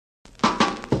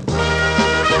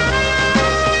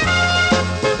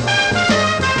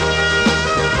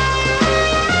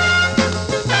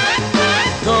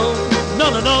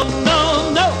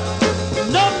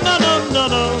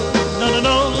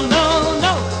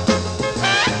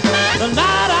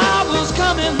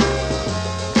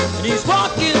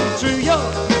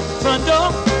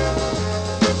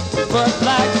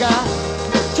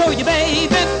you,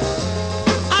 baby,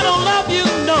 I don't love you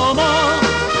no more.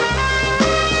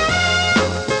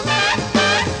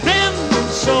 Been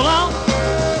so long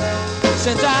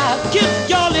since I kissed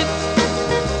your lips,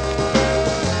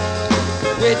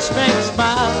 which makes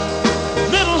my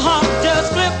little heart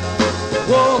just flip.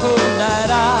 Whoa, night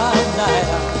out, night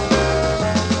out.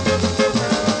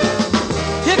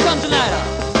 Here comes the night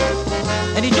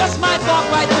out, and he just might walk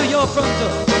right through your front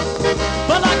door.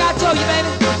 But like I told you, baby,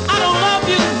 I don't love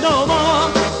you no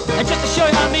more. And just to show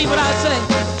you how I mean what I say,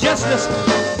 just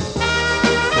listen.